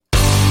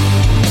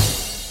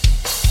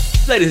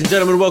Ladies and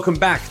gentlemen, welcome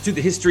back to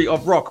the History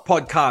of Rock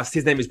podcast.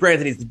 His name is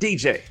Brandon, he's the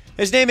DJ.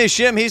 His name is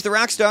Shim, he's the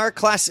rock star.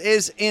 Class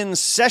is in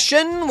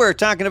session. We're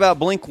talking about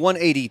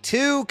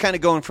Blink-182, kind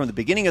of going from the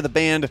beginning of the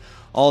band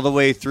all the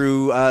way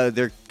through.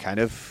 They're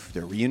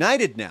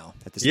reunited now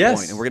at this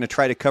point, and we're going to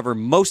try to cover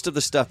most of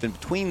the stuff in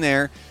between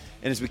there.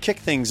 And as we kick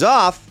things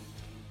off,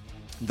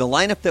 the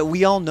lineup that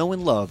we all know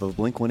and love of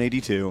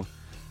Blink-182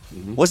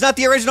 was not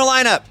the original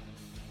lineup.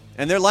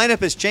 And their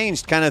lineup has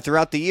changed kind of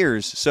throughout the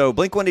years. So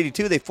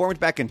Blink-182, they formed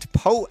back in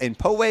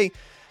Poway,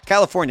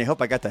 California. I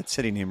hope I got that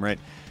city name right.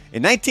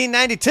 In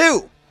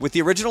 1992, with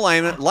the original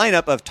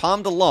lineup of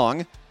Tom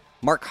DeLonge,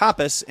 Mark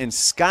Hoppus, and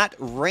Scott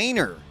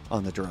Raynor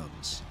on the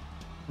drums.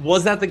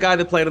 Was that the guy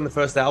that played on the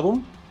first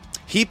album?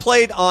 He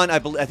played on, I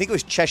think it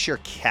was Cheshire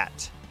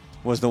Cat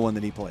was the one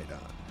that he played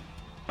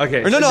on.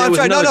 Okay. Or I'm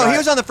sorry. No, he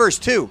was on the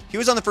first two. He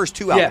was on the first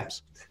two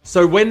albums.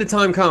 So when the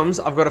time comes,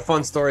 I've got a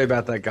fun story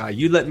about that guy.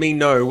 You let me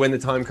know when the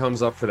time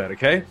comes up for that,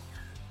 okay?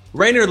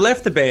 Raynor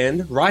left the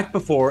band right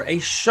before a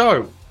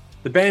show.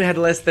 The band had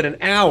less than an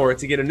hour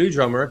to get a new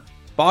drummer.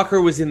 Barker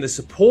was in the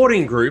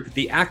supporting group,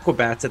 the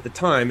Aquabats, at the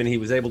time, and he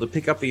was able to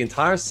pick up the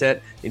entire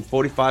set in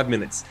 45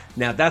 minutes.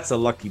 Now, that's a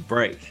lucky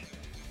break.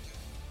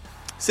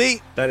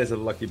 See? That is a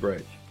lucky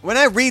break. When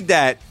I read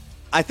that,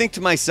 I think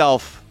to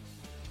myself,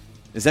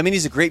 does that mean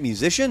he's a great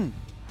musician?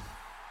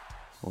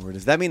 Or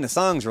does that mean the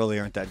songs really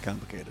aren't that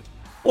complicated?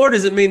 Or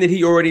does it mean that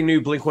he already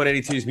knew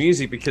Blink-182's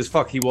music because,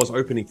 he was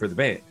opening for the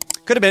band?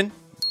 Could have been.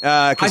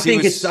 I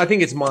think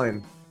it's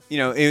mine. You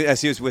know,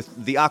 as he was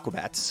with the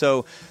Aquabats.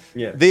 So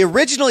yeah. They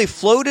originally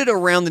floated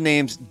around the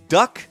names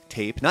Duck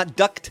Tape, not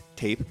Duct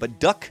Tape, but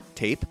Duck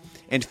Tape,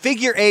 and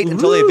Figure 8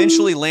 until they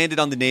eventually landed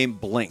on the name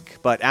Blink.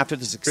 But after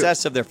the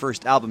success of their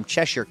first album,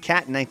 Cheshire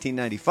Cat, in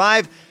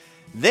 1995,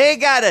 they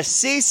got a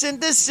cease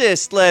and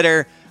desist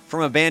letter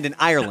from a band in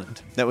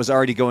Ireland that was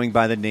already going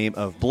by the name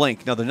of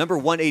Blink. Now, the number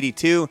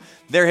 182,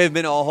 there have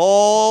been a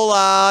whole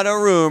lot of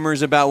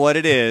rumors about what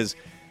it is.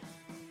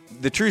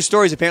 The true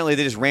story is apparently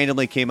they just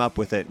randomly came up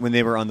with it when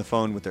they were on the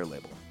phone with their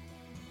label.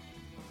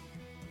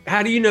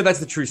 How do you know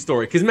that's the true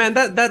story? Because, man,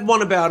 that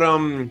one about...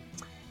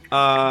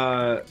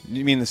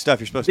 You mean the stuff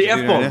you're supposed to do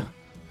F-bomb. right now?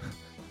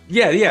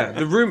 Yeah.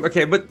 The room.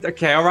 Okay,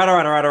 all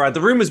right. The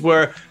rumors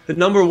were the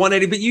number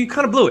 180, but you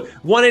kind of blew it.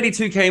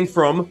 182 came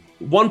from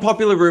one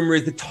popular rumor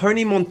is that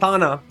Tony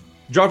Montana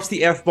drops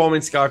the F-bomb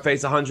in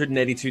Scarface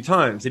 182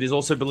 times. It is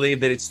also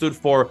believed that it stood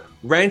for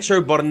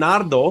Rancho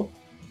Bernardo,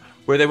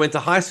 where they went to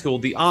high school.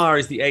 The R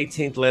is the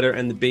 18th letter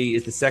and the B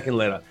is the second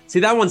letter. See,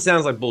 that one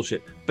sounds like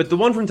bullshit. But the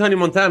one from Tony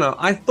Montana,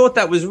 I thought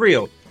that was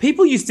real.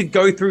 People used to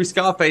go through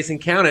Scarface and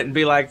count it and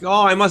be like,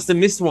 oh, I must have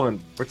missed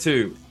one or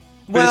two.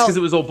 But it's because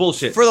it was all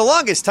bullshit. For the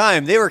longest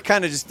time, they were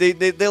kind of just, they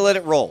let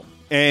it roll.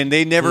 And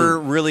they never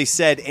really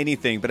said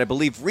anything. But I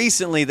believe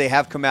recently they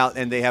have come out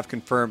and they have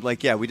confirmed,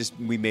 like, yeah,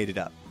 we made it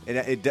up.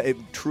 It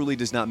truly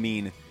does not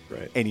mean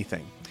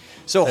anything.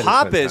 So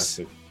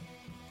Hoppus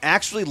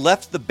actually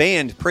left the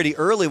band pretty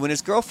early when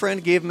his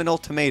girlfriend gave him an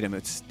ultimatum.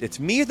 It's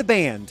me or the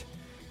band,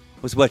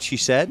 was what she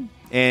said.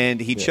 And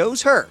he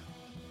chose her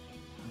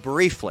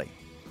briefly.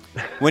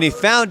 When he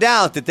found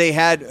out that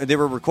they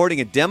were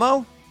recording a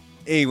demo,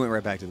 he went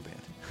right back to the band.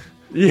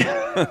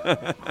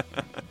 Yeah.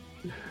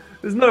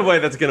 There's no way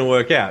that's going to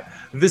work out.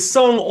 The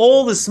song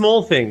All the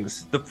Small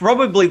Things,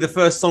 probably the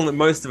first song that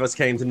most of us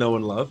came to know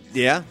and love.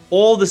 Yeah.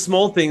 All the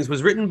Small Things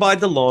was written by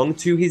DeLonge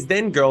to his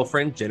then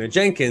girlfriend, Jenna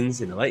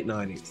Jenkins, in the late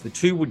 90s. The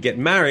two would get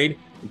married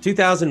in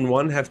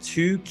 2001, have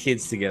 2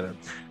 kids together.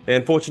 They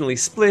unfortunately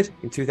split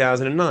in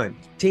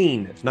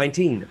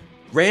 2019.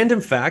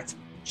 Random fact,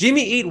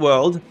 Jimmy Eat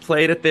World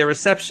played at their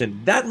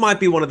reception. That might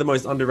be one of the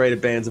most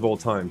underrated bands of all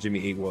time, Jimmy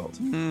Eat World.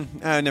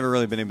 I've never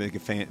really been a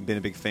big fan.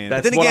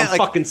 That's what I'm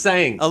fucking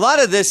saying. A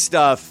lot of this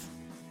stuff,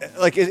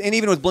 and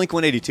even with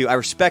Blink-182, I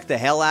respect the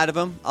hell out of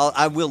them.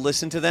 I will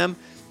listen to them,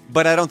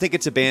 but I don't think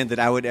it's a band that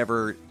I would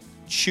ever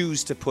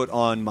choose to put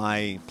on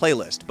my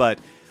playlist. But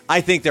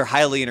I think they're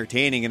highly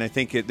entertaining, and I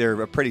think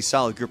they're a pretty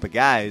solid group of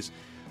guys.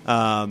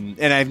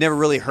 And I've never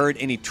really heard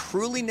any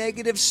truly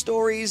negative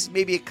stories,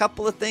 maybe a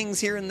couple of things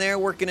here and there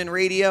working in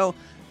radio,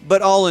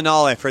 but all in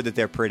all, I've heard that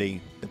they're pretty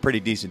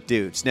decent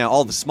dudes. Now,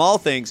 All the Small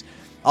Things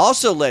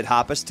also led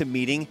Hoppus to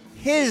meeting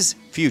his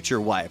future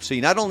wife. So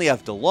you not only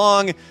have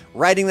DeLonge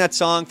writing that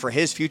song for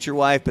his future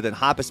wife, but then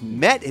Hoppus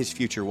met his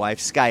future wife,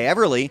 Sky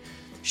Everly.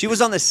 She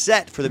was on the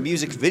set for the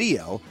music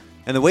video,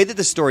 and the way that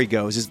the story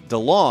goes is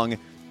DeLonge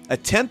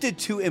attempted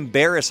to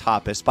embarrass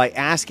Hoppus by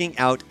asking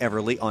out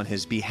Everly on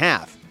his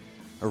behalf.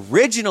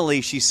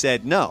 Originally, she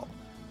said no.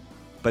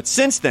 But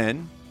since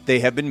then, they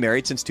have been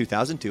married since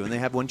 2002, and they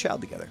have 1 child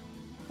together.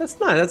 That's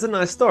nice. That's a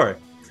nice story.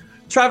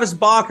 Travis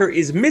Barker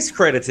is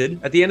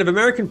miscredited at the end of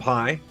American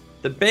Pie.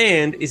 The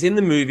band is in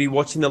the movie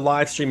watching the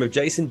live stream of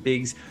Jason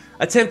Biggs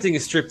attempting a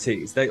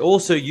striptease. They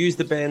also used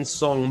the band's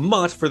song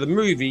Mutt for the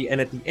movie, and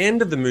at the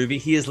end of the movie,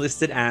 he is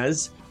listed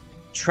as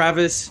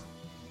Travis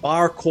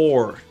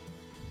Barker.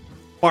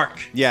 Bark.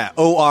 Yeah,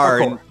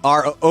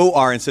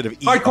 O-R instead of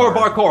E-R.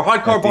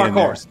 Hardcore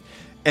Barker.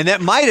 And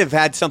that might have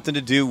had something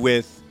to do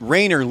with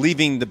Raynor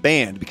leaving the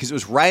band, because it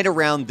was right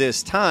around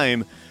this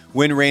time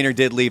when Raynor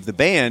did leave the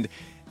band.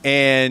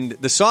 And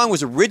the song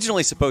was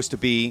originally supposed to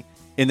be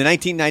in the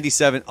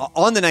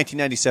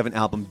 1997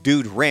 album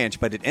Dude Ranch,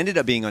 but it ended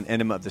up being on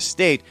Enema of the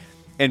State.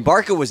 And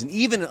Barker was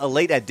even a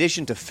late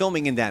addition to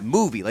filming in that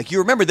movie. Like, you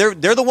remember, they're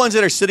the ones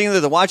that are sitting there,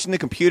 they're watching the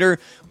computer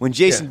when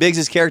Jason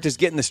Biggs' character's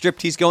getting the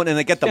striptease going, and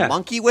they get the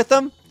monkey with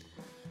them.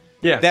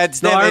 Yeah, that's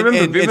them. I remember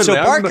vividly. And so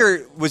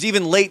Barker was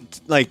even late,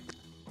 like,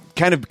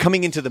 kind of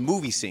coming into the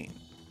movie scene.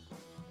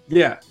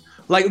 Yeah,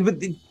 like, but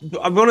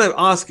I want to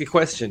ask a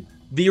question.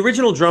 The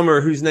original drummer,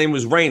 whose name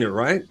was Raynor,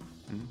 right?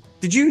 Mm-hmm.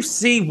 Did you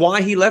see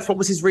why he left? What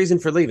was his reason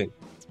for leaving?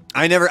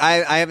 I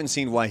haven't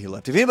seen why he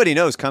left. If anybody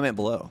knows, comment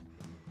below.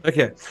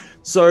 Okay,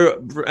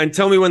 so, and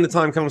tell me when the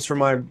time comes for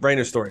my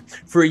Raynor story.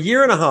 For a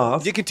year and a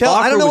half, you can tell.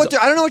 I don't know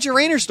what your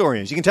Raynor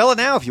story is. You can tell it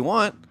now if you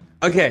want.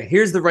 Okay,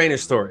 here's the Raynor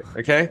story.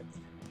 Okay,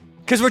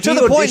 because we're to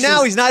the point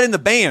now he's not in the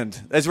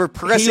band as we're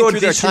progressing through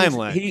their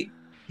timeline.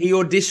 He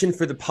auditioned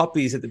for the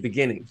Puppies at the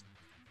beginning.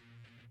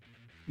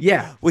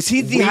 Yeah, was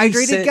he the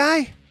dehydrated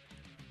guy?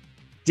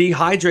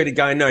 Dehydrated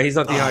guy? No, he's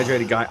not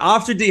dehydrated guy.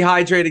 After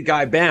dehydrated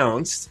guy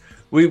bounced,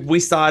 we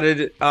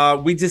started.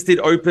 We just did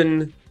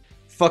open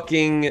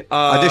fucking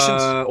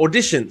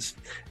auditions,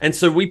 and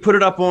so we put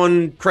it up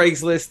on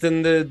Craigslist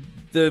and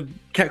the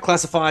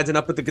classifieds and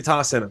up at the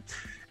Guitar Center,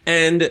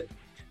 and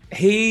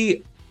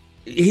he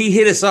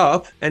hit us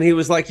up and he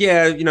was like,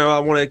 yeah, I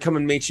want to come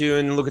and meet you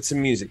and look at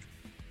some music.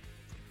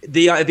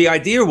 The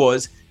idea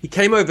was he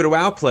came over to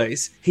our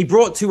place. He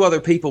brought 2 other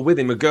people with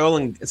him, a girl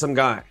and some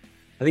guy.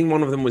 I think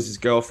one of them was his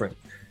girlfriend,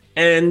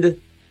 and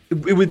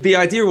the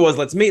idea was,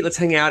 let's meet, let's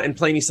hang out and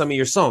play me some of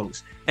your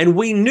songs. And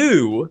we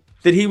knew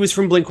that he was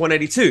from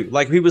Blink-182.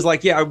 Like, he was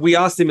like, yeah, we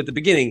asked him at the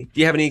beginning,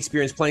 do you have any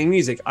experience playing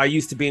music? I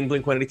used to be in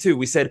Blink-182.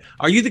 We said,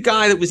 are you the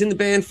guy that was in the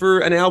band for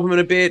an album and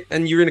a bit,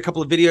 and you're in a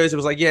couple of videos? It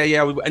was like,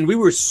 yeah. And we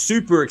were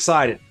super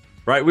excited,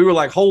 right? We were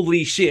like,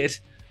 holy shit.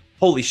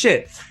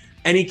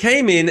 And he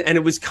came in, and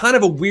it was kind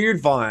of a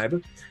weird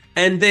vibe.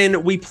 And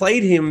then we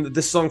played him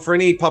the song, for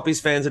any Puppies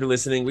fans that are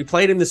listening, we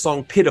played him the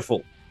song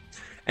Pitiful.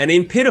 And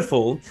in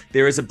Pitiful,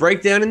 there is a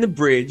breakdown in the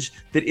bridge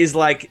that is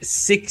like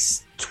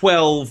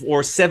 6/12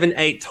 or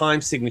 7/8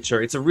 time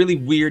signature. It's a really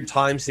weird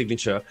time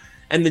signature.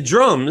 And the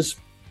drums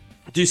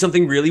do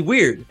something really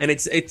weird. And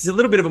it's a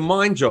little bit of a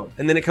mind job.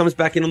 And then it comes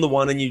back in on the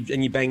one and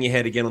you bang your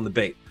head again on the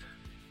beat.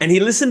 And he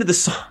listened to the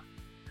song.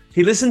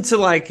 He listened to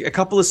like a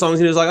couple of songs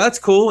and he was like, oh, that's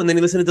cool. And then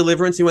he listened to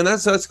Deliverance. He went,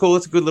 that's cool.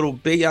 That's a good little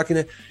beat. Yeah,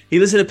 He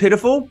listened to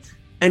Pitiful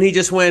and he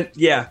just went,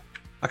 yeah,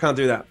 I can't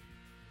do that.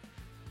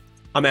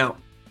 I'm out.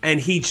 And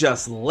he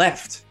just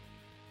left.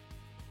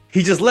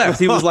 He just left.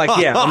 He was like,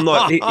 yeah, I'm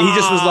not. He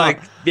just was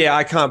like, yeah,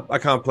 I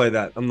can't play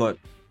that. I'm not,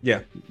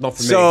 not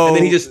for me. And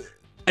then he just,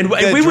 and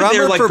we were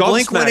there like for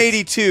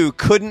Blink-182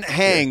 couldn't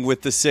hang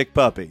with the Sick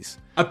Puppies.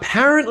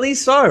 Apparently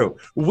so.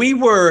 We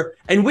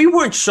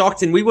weren't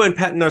shocked and we weren't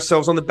patting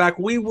ourselves on the back.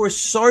 We were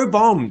so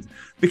bummed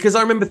because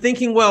I remember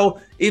thinking,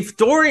 well, if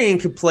Dorian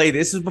could play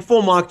this was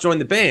before Mark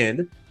joined the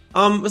band.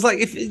 It was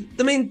like,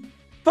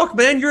 fuck,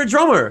 man, you're a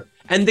drummer.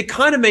 And it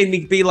kind of made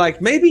me be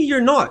like, maybe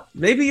you're not.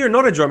 Maybe you're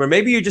not a drummer.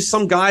 Maybe you're just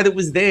some guy that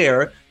was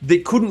there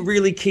that couldn't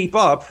really keep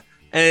up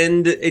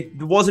and it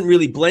wasn't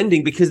really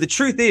blending, because the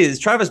truth is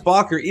Travis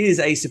Barker is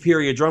a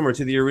superior drummer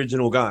to the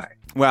original guy.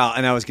 Well,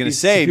 and I was going to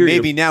say, superior.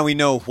 Maybe now we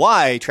know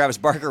why Travis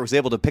Barker was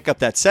able to pick up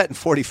that set in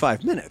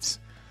 45 minutes.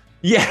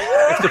 Yeah.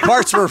 If the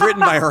parts were written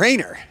by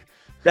Raynor.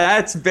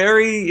 It's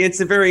very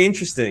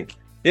interesting.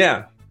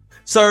 Yeah.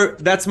 So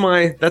that's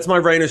my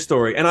Raynor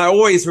story. And I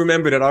always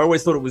remembered it. I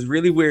always thought it was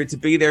really weird to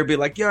be there, be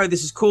like, yo,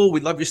 this is cool.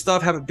 We love your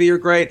stuff. Have a beer.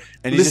 Great.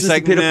 And he's just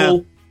like, Pitiful.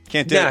 Nah,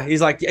 can't do it. Yeah.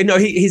 He's like, no,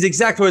 his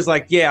exact words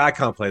like, yeah, I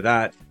can't play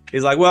that.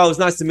 He's like, well, it was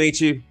nice to meet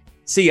you.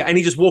 See ya. And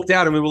he just walked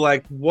out and we were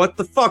like, what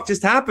the fuck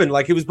just happened?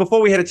 Like, it was before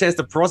we had a chance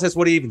to process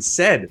what he even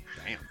said.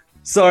 Damn.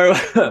 So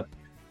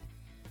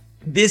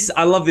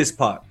I love this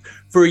part.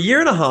 For a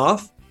year and a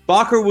half,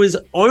 Barker was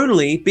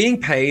only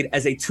being paid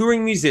as a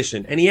touring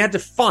musician, and he had to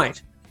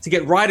fight to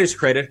get writer's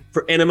credit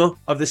for Enema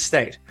of the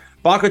State.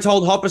 Barker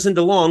told Hoppus and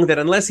DeLonge that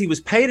unless he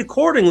was paid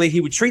accordingly, he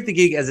would treat the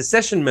gig as a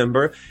session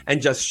member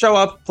and just show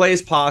up, play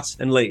his parts,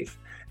 and leave.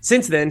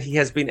 Since then, he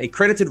has been a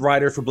credited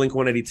writer for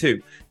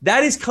Blink-182.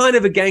 That is kind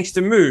of a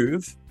gangster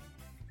move,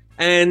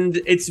 and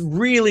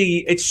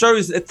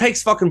it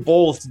takes fucking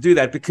balls to do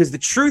that, because the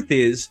truth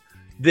is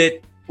that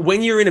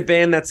when you're in a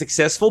band that's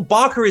successful,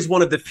 Barker is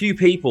one of the few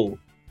people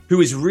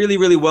who is really,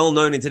 really well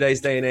known in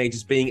today's day and age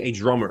as being a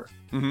drummer.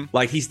 Mm-hmm.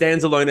 Like, he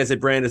stands alone as a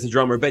brand as a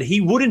drummer, but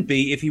he wouldn't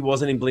be if he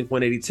wasn't in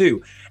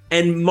Blink-182.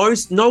 And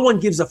no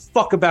one gives a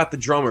fuck about the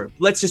drummer.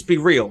 Let's just be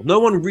real. No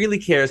one really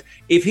cares.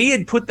 If he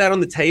had put that on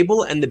the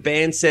table and the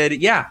band said,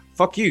 yeah,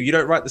 fuck you, you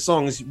don't write the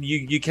songs,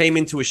 you came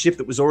into a ship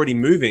that was already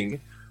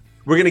moving,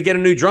 we're going to get a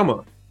new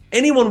drummer.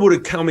 Anyone would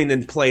have come in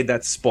and played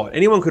that spot.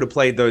 Anyone could have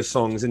played those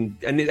songs. And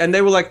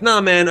they were like,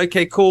 nah, man,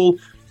 okay, cool.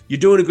 You're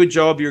doing a good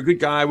job. You're a good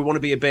guy. We want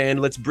to be a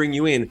band. Let's bring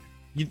you in.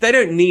 They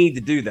don't need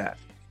to do that.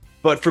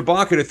 But for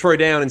Barker to throw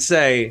down and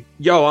say,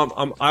 yo,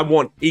 I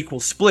want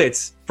equal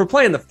splits for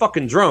playing the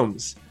fucking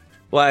drums.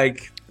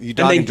 Like, You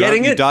and then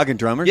getting you it. dogging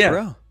drummers, Yeah.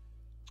 bro?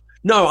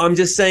 No, I'm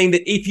just saying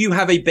that if you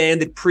have a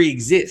band that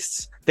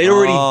pre-exists, they'd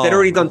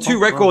already done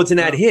 2 records and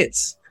had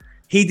hits.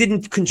 He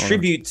didn't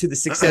contribute to the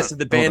success of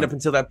the band up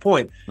until that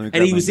point. And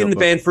he was in the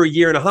band for a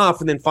year and a half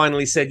and then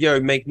finally said, yo,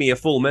 make me a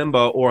full member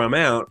or I'm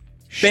out.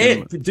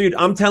 Dude,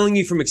 I'm telling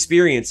you from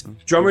experience,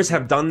 drummers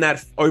have done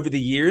that over the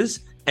years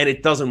and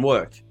it doesn't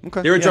work.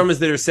 Okay, there are drummers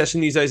that are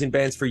session musos in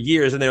bands for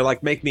years and they're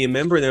like, make me a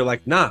member. And they're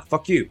like, nah,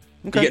 fuck you.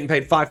 You're getting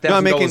paid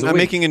 $5,000 a week. I'm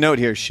making a note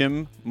here.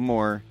 Shim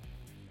Moore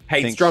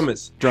hates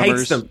drummers.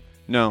 Hates them.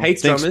 No,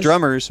 hates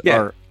drummers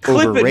are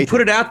Clip overrated. it and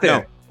put it out there.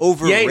 No,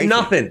 overrated. You ain't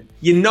nothing.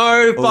 You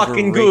know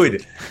fucking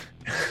good.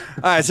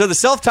 All right, so the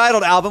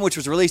self-titled album, which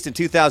was released in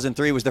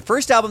 2003, was the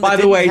first album that By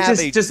the way,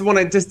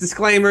 just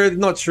disclaimer,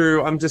 not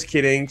true. I'm just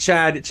kidding.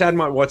 Chad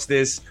might watch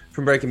this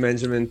from Breaking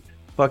Benjamin.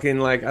 Fucking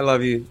like, I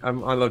love you. I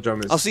love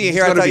drummers. I'll see you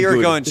here. I thought you were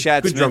going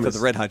Chad Smith of the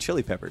Red Hot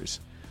Chili Peppers.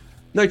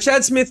 No,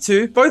 Chad Smith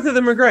too. Both of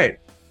them are great.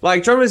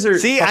 Like drummers are.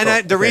 See,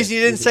 and the reason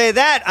you didn't say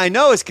that, I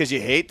know, is because you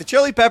hate the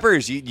Chili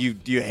Peppers. You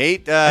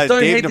hate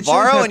Dave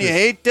Navarro and you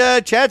hate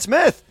Chad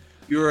Smith.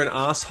 You're an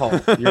asshole.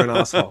 You're an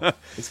asshole.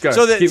 Let's go.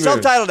 So the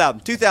self-titled album,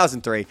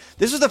 2003.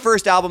 This was the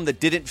first album that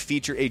didn't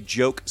feature a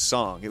joke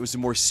song. It was a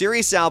more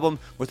serious album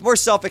with more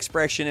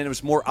self-expression, and it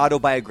was more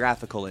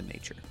autobiographical in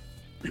nature.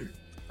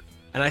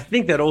 And I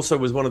think that also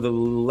was one of the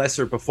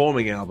lesser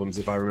performing albums,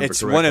 if I remember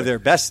correctly. It's one of their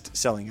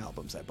best-selling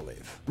albums, I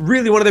believe.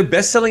 Really, one of their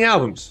best-selling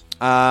albums.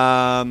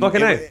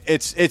 Fucking A.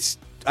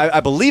 I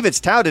believe it's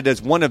touted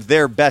as one of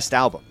their best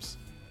albums.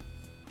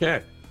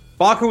 Okay.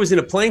 Barker was in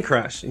a plane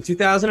crash in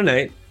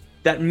 2008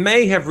 that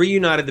may have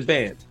reunited the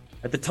band.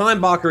 At the time,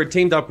 Barker had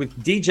teamed up with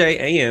DJ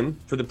AM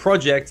for the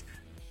project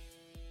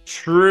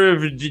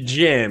TRV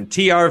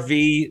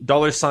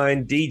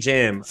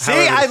 $DJam. See,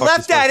 I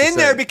left that in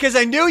there because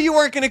I knew you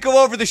weren't going to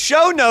go over the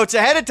show notes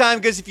ahead of time,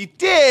 because if you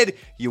did,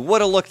 you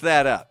would have looked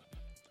that up.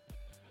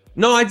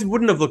 No, I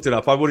wouldn't have looked it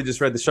up. I would have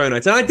just read the show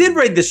notes. And I did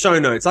read the show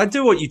notes. I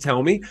do what you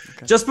tell me.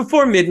 Okay. Just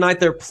before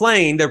midnight, their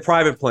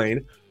private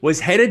plane,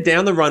 was headed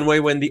down the runway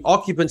when the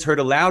occupants heard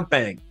a loud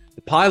bang.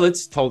 The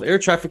pilots told air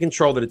traffic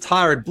control that a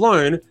tire had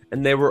blown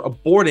and they were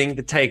aborting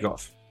the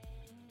takeoff.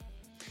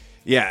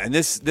 Yeah, and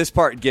this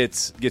part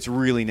gets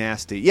really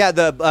nasty. Yeah,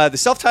 the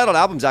self-titled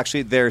album is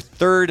actually their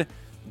third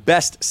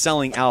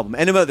best-selling album.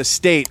 Enema of the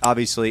State,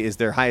 obviously, is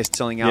their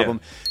highest-selling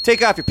album. Yeah.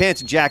 Take Off Your Pants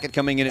and Jacket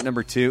coming in at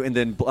number 2, and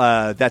then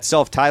that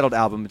self-titled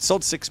album, it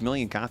sold 6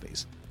 million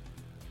copies.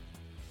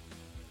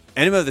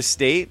 Enema of the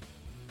State,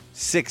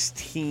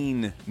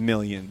 16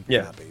 million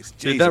copies.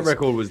 Dude, that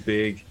record was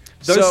big.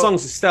 Those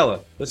songs are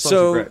stellar. Those songs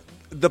are great.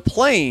 The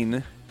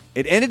plane,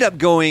 it ended up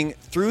going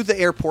through the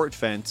airport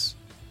fence,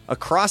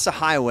 across a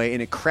highway,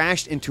 and it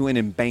crashed into an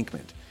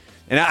embankment.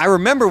 And I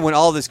remember when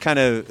all this kind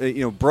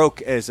of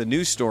broke as a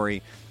news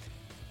story,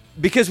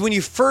 because when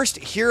you first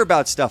hear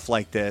about stuff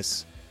like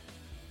this,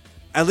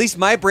 at least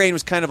my brain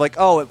was kind of like,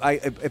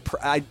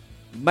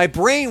 my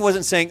brain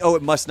wasn't saying,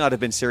 it must not have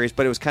been serious,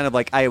 but it was kind of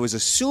like I was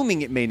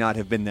assuming it may not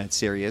have been that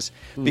serious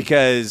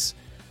because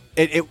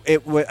I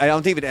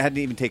don't think it hadn't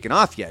even taken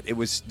off yet. It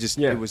was just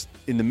it was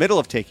in the middle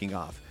of taking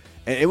off.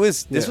 And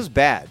this was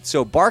bad.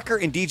 So Barker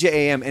and DJ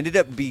AM ended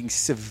up being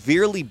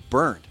severely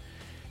burned,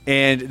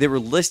 and they were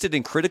listed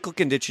in critical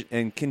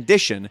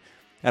condition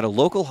at a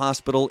local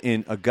hospital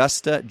in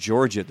Augusta,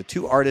 Georgia. The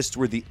 2 artists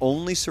were the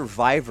only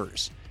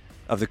survivors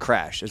of the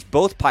crash, as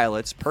both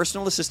pilots,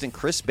 personal assistant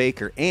Chris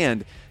Baker,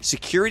 and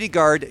security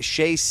guard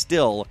Shay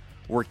Still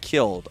were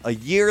killed. A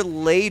year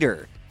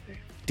later,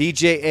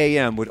 DJ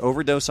AM would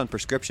overdose on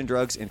prescription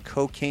drugs and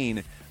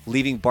cocaine,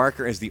 leaving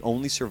Barker as the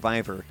only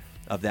survivor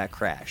of that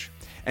crash.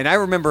 And I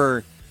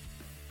remember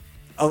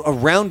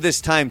around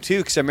this time, too,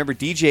 because I remember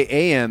DJ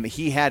AM,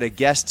 he had a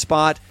guest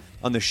spot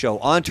on the show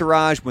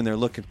Entourage when they're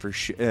looking for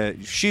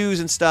shoes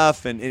and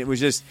stuff. And it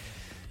was just,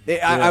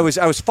 I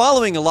was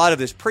following a lot of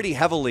this pretty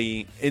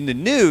heavily in the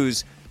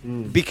news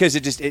because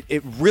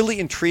it really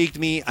intrigued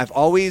me. I've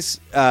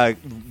always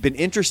been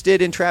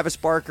interested in Travis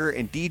Barker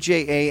and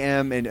DJ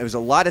AM, and it was a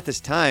lot at this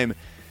time.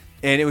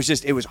 And it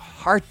was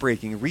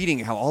heartbreaking reading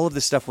how all of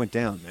this stuff went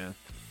down, man.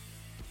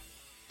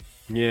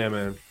 Yeah,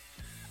 man.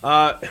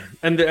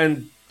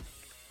 And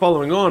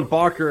following on,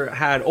 Barker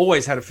had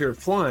always had a fear of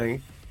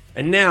flying,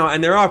 and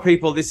there are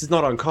people, this is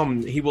not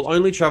uncommon, he will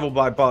only travel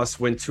by bus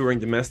when touring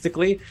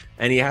domestically,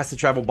 and he has to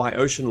travel by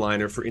ocean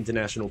liner for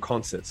international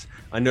concerts.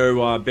 I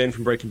know Ben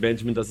from Breaking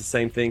Benjamin does the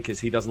same thing because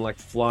he doesn't like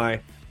to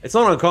fly. It's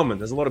not uncommon.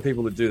 There's a lot of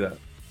people that do that.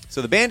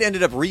 So the band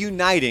ended up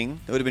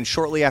reuniting. It would have been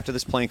shortly after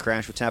this plane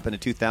crash, which happened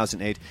in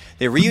 2008.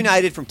 They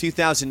reunited from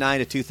 2009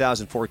 to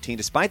 2014,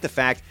 despite the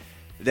fact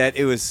that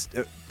it was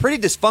a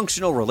pretty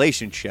dysfunctional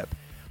relationship.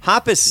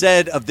 Hoppus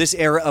said of this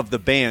era of the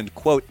band,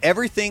 quote,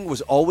 "Everything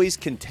was always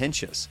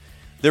contentious.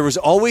 There was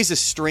always a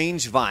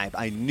strange vibe.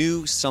 I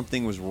knew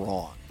something was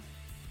wrong."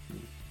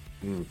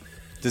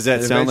 Does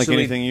that sound like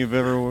anything you've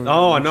ever...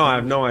 Oh, no, I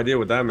have no idea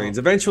what that means.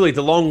 Eventually,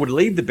 DeLonge would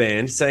leave the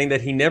band, saying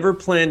that he never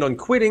planned on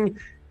quitting.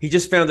 He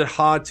just found it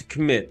hard to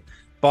commit.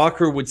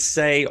 Barker would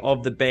say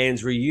of the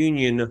band's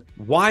reunion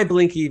why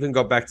Blink even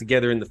got back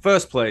together in the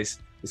first place.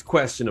 is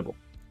questionable.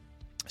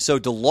 So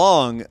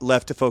DeLonge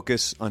left to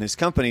focus on his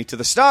company, To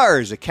the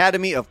Stars,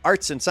 Academy of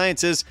Arts and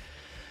Sciences,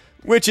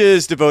 which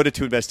is devoted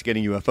to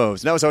investigating UFOs.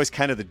 And that was always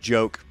kind of the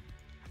joke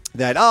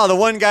that, the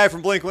one guy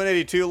from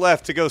Blink-182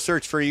 left to go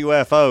search for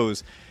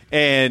UFOs.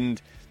 And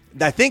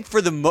I think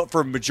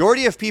for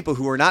majority of people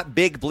who are not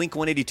big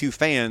Blink-182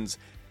 fans,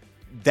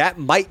 that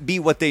might be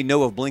what they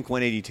know of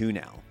Blink-182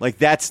 now. Like,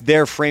 that's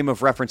their frame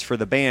of reference for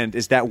the band,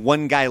 is that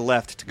one guy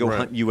left to go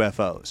hunt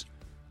UFOs.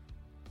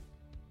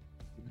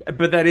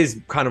 But that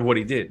is kind of what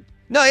he did.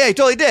 No, yeah, he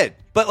totally did.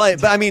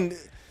 But I mean,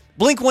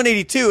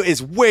 Blink-182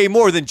 is way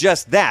more than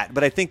just that.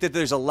 But I think that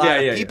there's a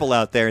lot of people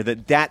out there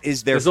that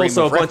is their frame of reference. There's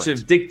also a bunch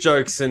of dick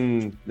jokes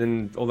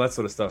and all that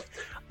sort of stuff.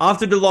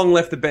 After DeLonge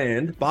left the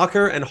band,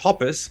 Barker and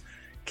Hoppus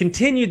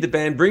continued the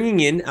band, bringing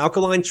in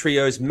Alkaline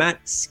Trio's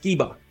Matt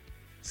Skiba.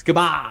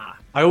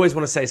 I always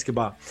want to say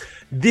Skiba.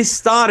 This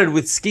started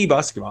with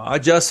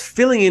Skiba just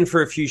filling in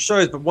for a few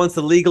shows, but once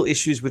the legal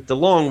issues with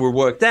DeLonge were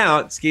worked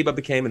out, Skiba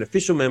became an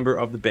official member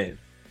of the band.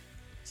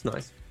 It's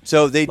nice.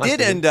 So they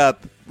did end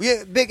up...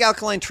 Big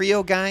Alkaline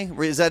Trio guy?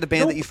 Is that a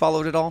band that you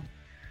followed at all?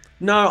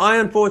 No, I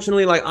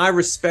unfortunately, I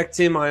respect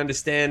him. I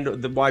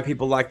understand why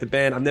people like the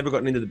band. I've never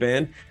gotten into the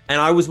band. And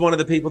I was one of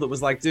the people that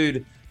was like,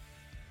 dude,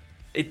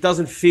 it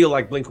doesn't feel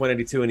like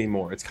Blink-182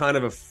 anymore. It's kind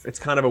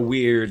of a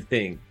weird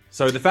thing.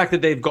 So the fact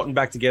that they've gotten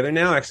back together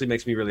now actually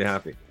makes me really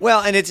happy.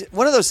 Well, and it's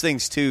one of those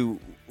things, too,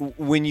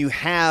 when you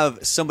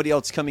have somebody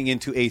else coming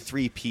into a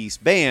three-piece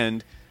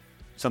band,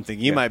 something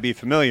you might be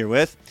familiar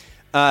with,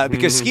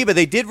 because Skiba,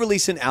 they did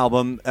release an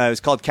album. It was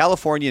called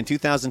California in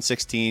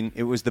 2016.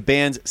 It was the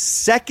band's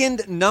second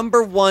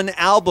 #1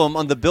 album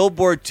on the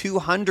Billboard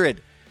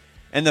 200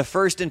 and the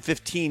first in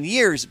 15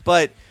 years.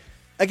 But,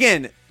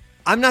 again...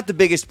 I'm not the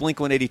biggest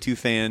Blink-182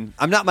 fan.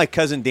 I'm not my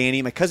cousin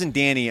Danny. My cousin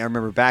Danny, I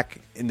remember back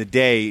in the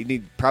day, he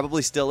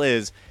probably still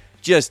is,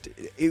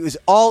 it was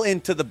all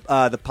into the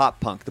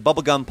pop punk, the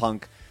bubblegum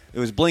punk. It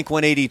was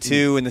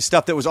Blink-182 and the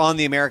stuff that was on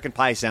the American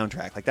Pie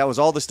soundtrack. Like, that was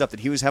all the stuff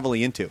that he was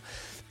heavily into.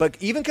 But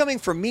even coming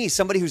from me,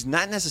 somebody who's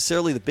not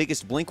necessarily the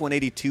biggest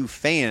Blink-182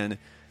 fan,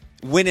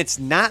 when it's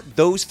not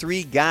those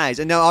three guys,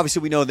 and now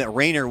obviously we know that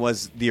Rayner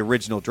was the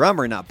original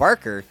drummer, not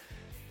Barker,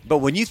 but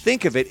when you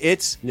think of it,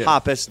 it's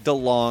Hoppus,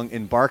 DeLonge,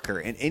 and Barker.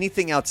 And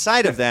anything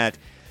outside of that,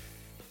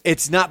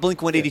 it's not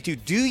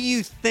Blink-182. Do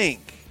you think...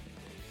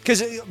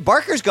 Because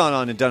Barker's gone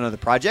on and done other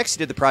projects. He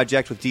did the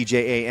project with DJ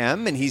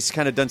AM, and he's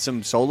kind of done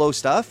some solo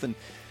stuff. And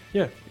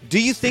do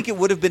you think it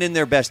would have been in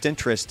their best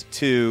interest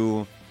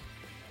to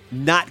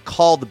not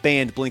call the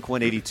band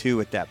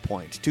Blink-182 at that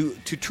point? To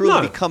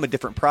truly become a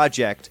different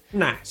project?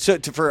 No.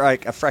 For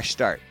like a fresh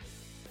start?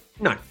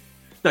 No,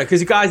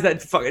 because guys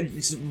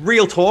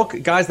real talk,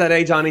 guys that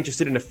age aren't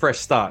interested in a fresh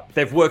start.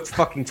 They've worked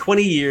fucking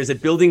 20 years at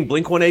building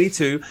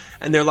Blink-182,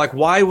 and they're like,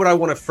 why would I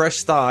want a fresh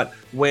start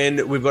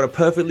when we've got a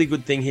perfectly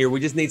good thing here? We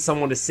just need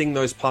someone to sing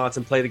those parts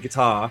and play the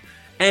guitar.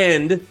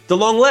 And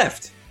DeLonge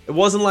left. It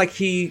wasn't like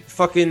he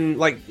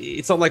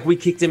it's not like we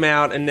kicked him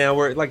out and now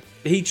we're like,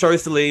 he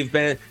chose to leave.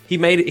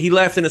 He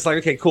left, and it's like,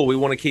 okay, cool, we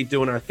want to keep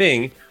doing our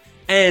thing.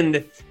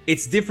 And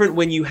it's different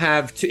when you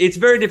have it's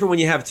very different when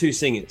you have two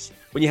singers.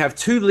 When you have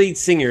two lead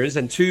singers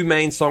and two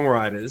main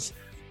songwriters,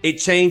 it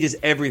changes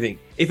everything.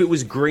 If it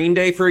was Green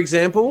Day, for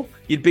example,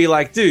 you'd be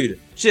like, dude,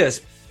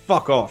 just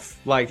fuck off.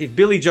 Like, if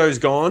Billy Joe's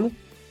gone,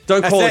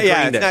 don't call it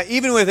Green Day. Not,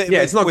 even with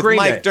it's not with Green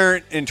Mike Day.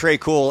 Dirnt and Trey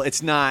Cool,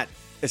 it's not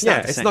the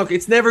same.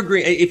 It's never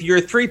Green. If you're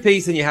a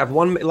three-piece and you have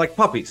one, like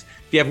Puppies,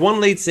 if you have one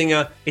lead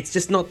singer, it's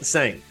just not the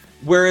same.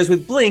 Whereas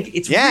with Blink,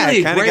 it's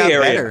really a gray area.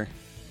 Better.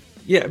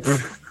 Yeah,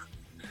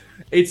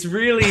 it's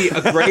really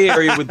a gray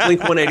area with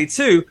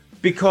Blink-182.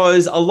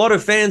 Because a lot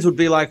of fans would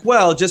be like,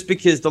 well, just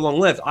because DeLonge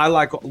left, I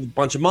like a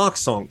bunch of Mark's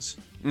songs.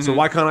 So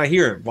why can't I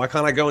hear him? Why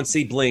can't I go and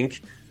see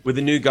Blink with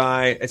a new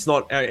guy? It's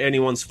not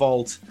anyone's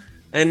fault.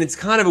 And it's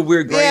kind of a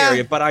weird gray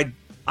area, but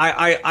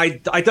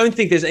I don't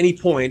think there's any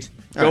point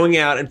going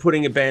out and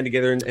putting a band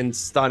together and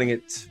starting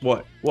it.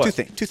 What? Two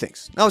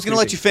things. I was going to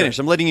let you finish.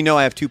 I'm letting you know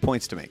I have 2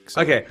 points to make.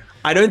 So. Okay.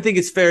 I don't think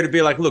it's fair to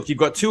be like, look, you've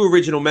got two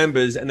original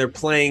members and they're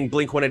playing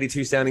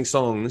Blink-182 sounding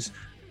songs,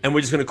 and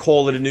we're just going to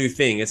call it a new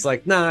thing. It's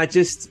like, nah,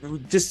 just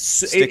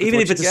even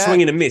if it's a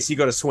swing and a miss, you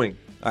got to swing.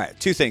 All right,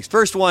 two things.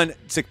 First one,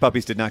 Sick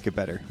Puppies did not get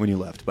better when you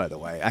left, by the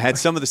way. I had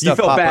some of the stuff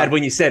You felt bad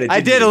when you said it.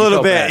 I did a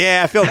little bit.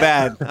 Yeah, I feel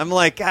bad. I'm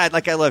like, God,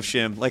 like I love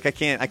Shim. Like I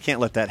can't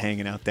let that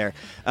hanging out there.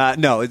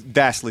 No, it's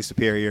vastly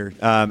superior.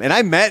 And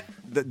I met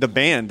the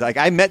band. Like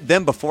I met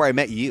them before I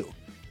met you.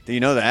 Do you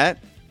know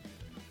that?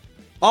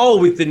 Oh,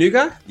 with the new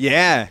guy?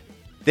 Yeah.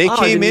 They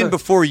came in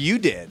before you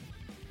did.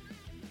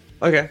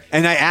 Okay.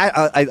 And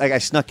I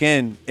snuck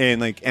in, and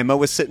like Emma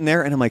was sitting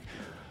there, and I'm like,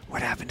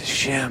 what happened to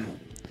Shim?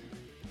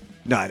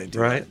 No, I didn't do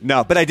that.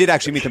 No, but I did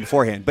actually meet them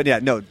beforehand. But yeah,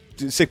 no,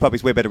 Sick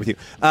Puppy's way better with you.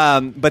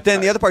 But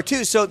then the other part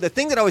too, so the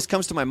thing that always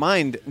comes to my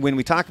mind when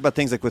we talk about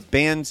things like with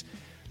bands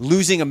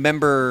losing a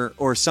member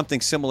or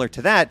something similar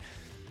to that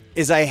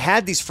is I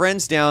had these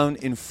friends down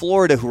in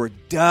Florida who were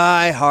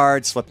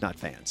diehard Slipknot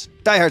fans.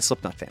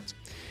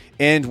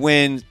 And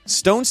when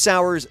Stone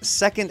Sour's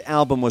second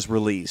album was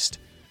released,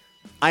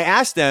 I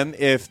asked them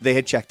if they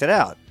had checked it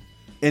out.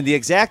 And the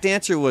exact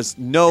answer was,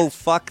 no,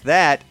 fuck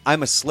that.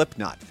 I'm a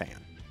Slipknot fan.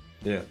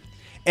 Yeah.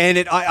 And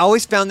I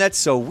always found that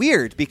so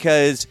weird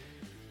because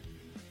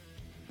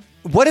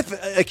what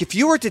if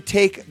you were to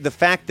take the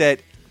fact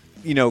that,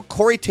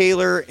 Corey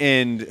Taylor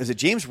and is it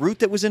James Root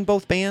that was in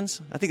both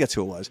bands? I think that's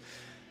who it was.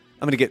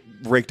 I'm going to get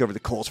raked over the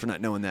coals for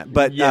not knowing that.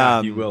 But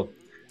yeah, you will.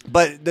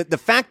 But the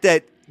fact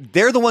that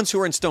they're the ones who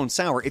are in Stone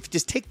Sour, if you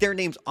just take their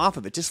names off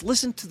of it, just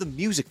listen to the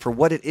music for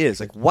what it is.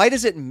 Like, why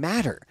does it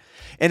matter?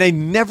 And I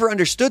never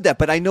understood that,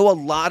 but I know a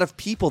lot of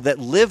people that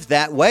live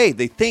that way.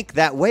 They think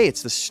that way.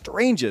 It's the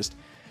strangest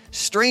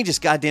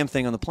goddamn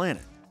thing on the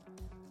planet.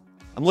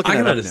 I'm looking. I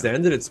can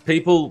understand it. It's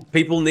people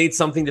need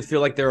something to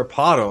feel like they're a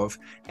part of,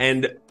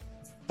 and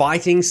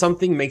fighting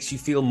something makes you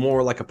feel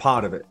more like a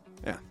part of it.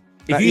 Yeah.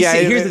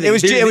 Here's the thing.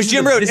 It was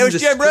Jim Root. It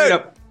was Jim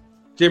Root.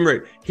 Jim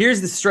Root. Here's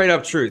the straight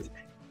up truth.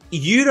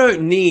 You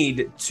don't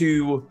need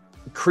to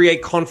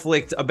create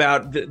conflict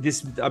about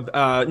this.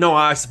 No,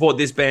 I support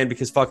this band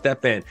because fuck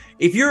that band.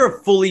 If you're a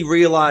fully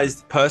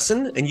realized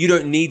person and you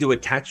don't need to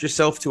attach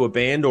yourself to a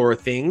band or a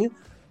thing,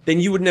 then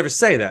you would never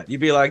say that.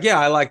 You'd be like, yeah,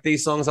 I like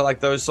these songs. I like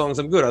those songs.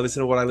 I'm good. I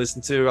listen to what I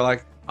listen to.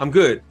 I'm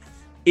good.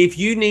 If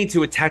you need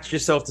to attach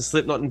yourself to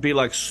Slipknot and be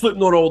like,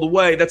 Slipknot all the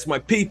way, that's my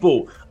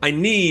people. I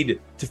need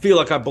to feel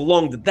like I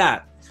belong to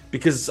that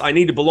because I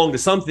need to belong to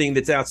something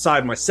that's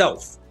outside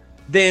myself.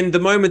 Then the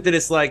moment that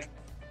it's like,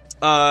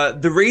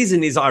 the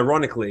reason is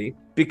ironically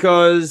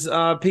because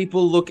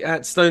people look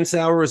at Stone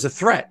Sour as a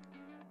threat.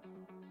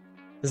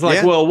 It's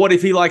like, well, what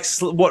if he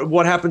likes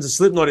what happens to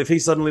Slipknot if he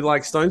suddenly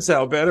likes Stone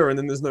Sour better, and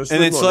then there's no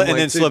Slipknot? And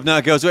then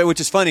Slipknot goes away, which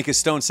is funny because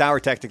Stone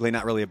Sour technically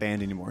not really a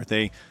band anymore.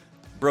 They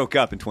broke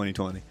up in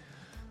 2020.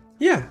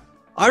 Yeah,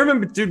 I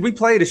remember, dude. We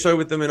played a show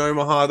with them in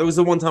Omaha. That was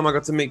the one time I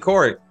got to meet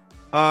Corey.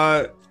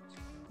 They're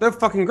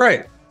fucking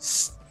great.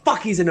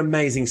 Fuck, he's an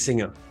amazing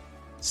singer.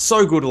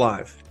 So good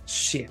live.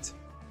 Shit.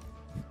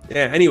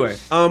 Yeah, anyway.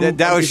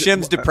 That was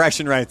Shim's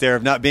depression right there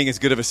of not being as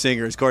good of a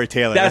singer as Corey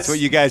Taylor. That's what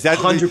you guys... That's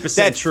 100%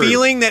 that true.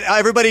 Feeling that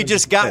everybody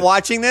just got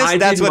watching this,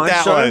 that's what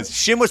that was.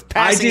 Shim was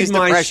passing his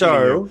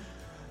depression.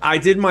 I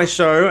did my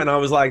show, and I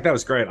was like, that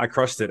was great. I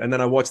crushed it. And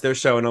then I watched their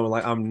show, and I was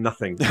like, I'm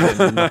nothing.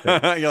 I'm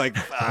nothing. You're like,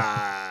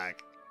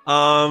 fuck.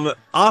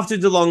 After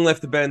DeLonge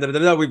left the band,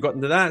 we've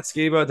gotten to that.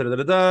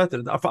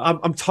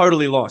 Skiba, I'm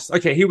totally lost.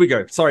 Okay, here we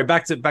go. Sorry,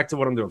 back to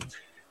what I'm doing.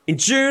 In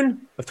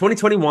June of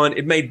 2021,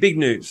 it made big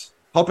news.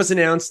 Hoppus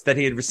announced that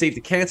he had received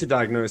a cancer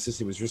diagnosis.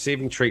 He was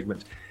receiving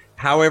treatment.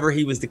 However,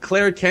 he was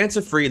declared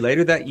cancer-free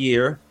later that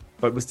year,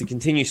 but was to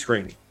continue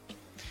screening.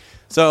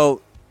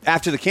 So,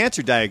 after the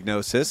cancer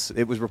diagnosis,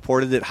 it was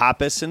reported that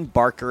Hoppus and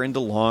Barker and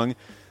DeLonge,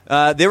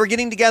 they were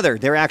getting together.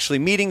 They were actually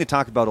meeting to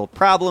talk about old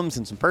problems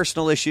and some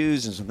personal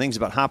issues and some things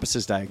about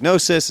Hoppus's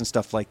diagnosis and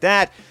stuff like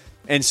that.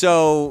 And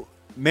so,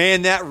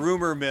 man, that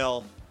rumor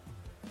mill...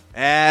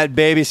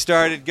 baby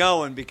started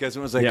going because it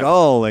was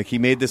like, he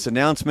made this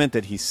announcement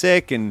that he's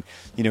sick and,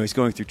 he's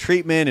going through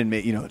treatment and,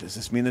 does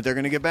this mean that they're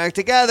going to get back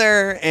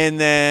together? And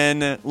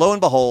then, lo and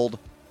behold.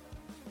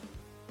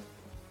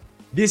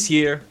 This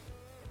year,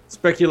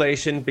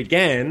 speculation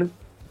began.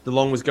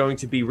 DeLonge was going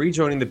to be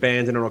rejoining the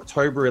band, and on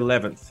October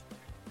 11th,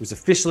 it was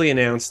officially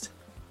announced,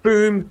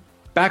 boom,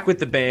 back with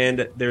the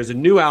band. There's a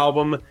new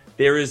album.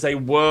 There is a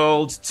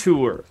world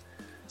tour.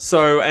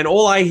 So, and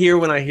all I hear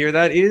when I hear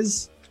that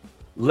is,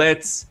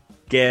 let's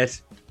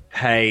get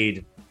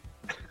paid.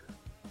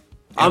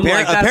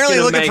 Apparently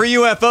looking for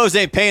UFOs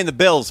ain't paying the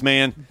bills,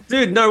 man.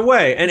 Dude, no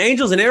way. And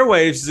Angels and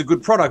Airwaves is a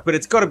good product, but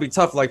it's got to be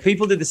tough. Like,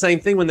 people did the same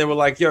thing when they were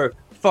like, yo,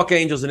 fuck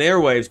Angels and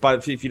Airwaves,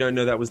 but if you don't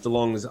know, that was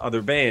DeLonge's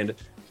other band,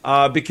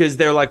 because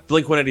they're like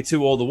Blink-182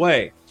 all the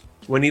way.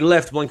 When he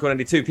left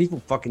Blink-182, people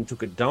fucking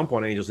took a dump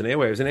on Angels and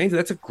Airwaves, and Angels,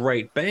 that's a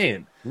great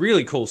band.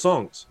 Really cool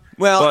songs.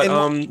 Well,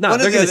 but,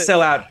 they're going to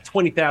sell out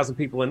 20,000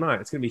 people a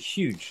night. It's going to be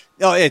huge.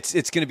 Oh, it's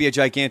going to be a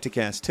gigantic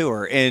ass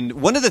tour. And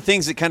one of the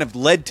things that kind of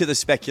led to the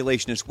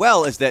speculation as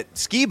well is that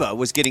Skiba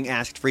was getting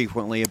asked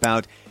frequently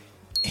about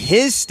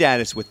his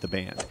status with the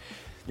band.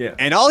 Yeah.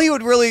 And all he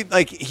would really,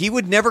 he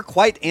would never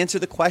quite answer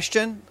the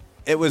question.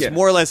 It was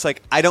more or less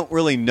like, I don't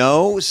really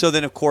know. So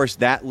then, of course,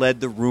 that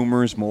led the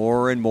rumors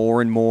more and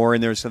more and more.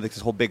 And there was this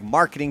whole big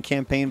marketing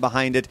campaign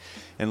behind it.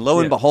 And lo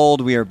and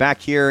behold, we are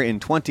back here in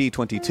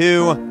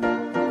 2022.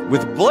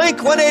 With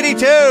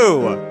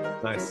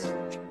Blink-182. Nice.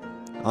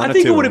 I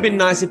think it would have been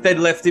nice if they'd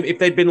left him. If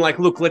they'd been like,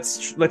 "Look,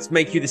 let's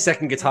make you the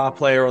second guitar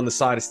player on the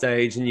side of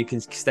stage, and you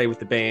can stay with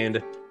the band."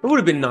 It would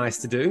have been nice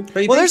to do.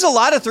 There's a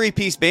lot of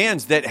three-piece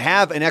bands that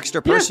have an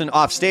extra person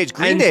off stage.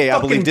 Green Day,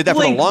 I believe, did that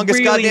for the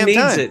longest goddamn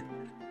time.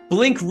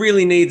 Blink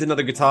really needs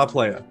another guitar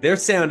player. Their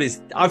sound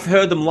is. I've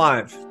heard them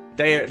live.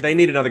 They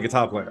need another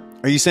guitar player.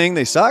 Are you saying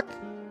they suck?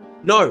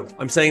 No,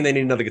 I'm saying they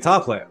need another guitar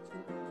player.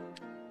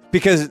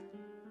 Because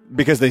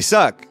they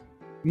suck.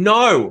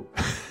 No,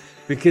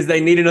 because they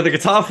need another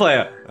guitar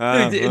player.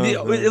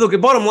 Look, the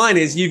bottom line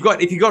is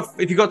if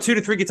you got 2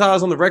 to 3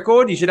 guitars on the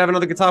record, you should have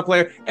another guitar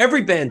player.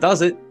 Every band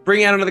does it.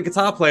 Bring out another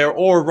guitar player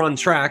or run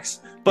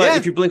tracks. But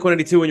if you're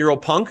Blink-182 and you're all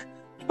punk,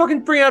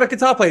 fucking bring out a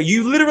guitar player.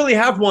 You literally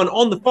have one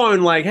on the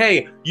phone, like,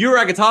 hey, you're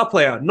our guitar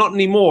player. Not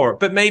anymore,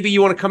 but maybe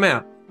you want to come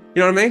out.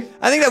 You know what I mean?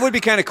 I think that would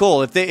be kind of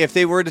cool if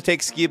they were to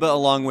take Skiba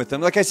along with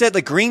them. Like I said,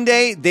 like Green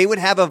Day, they would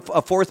have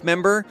a fourth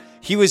member.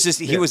 He was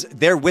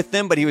there with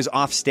them, but he was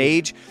off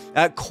stage.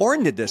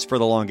 Korn did this for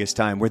the longest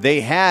time, where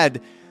they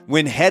had,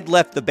 when Head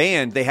left the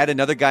band, they had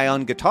another guy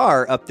on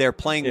guitar up there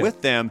playing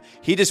with them.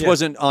 He just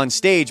wasn't on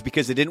stage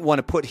because they didn't want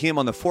to put him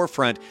on the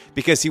forefront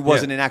because he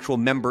wasn't an actual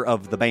member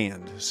of the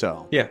band.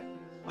 So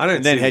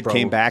and then Head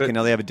came back, and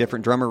now they have a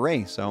different drummer,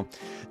 Ray. So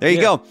there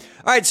you go. All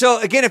right. So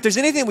again, if there's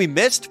anything we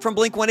missed from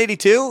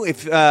Blink-182,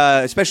 if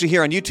especially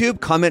here on YouTube,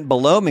 comment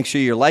below. Make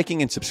sure you're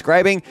liking and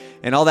subscribing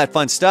and all that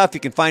fun stuff. You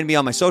can find me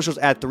on my socials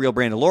at The Real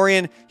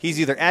Brandalorian. He's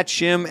either at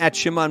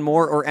Shimon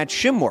Moore, or at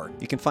Shimmore.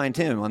 You can find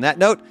him. On that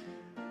note,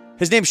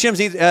 his name's Shim's.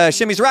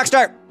 Shimmy's a rock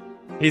star.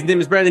 His name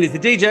is Brandon. He's the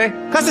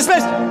DJ. Class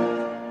dismissed.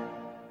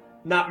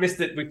 Nah,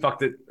 missed it. We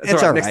fucked it.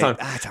 It's all right. Next time.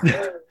 It's all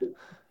right.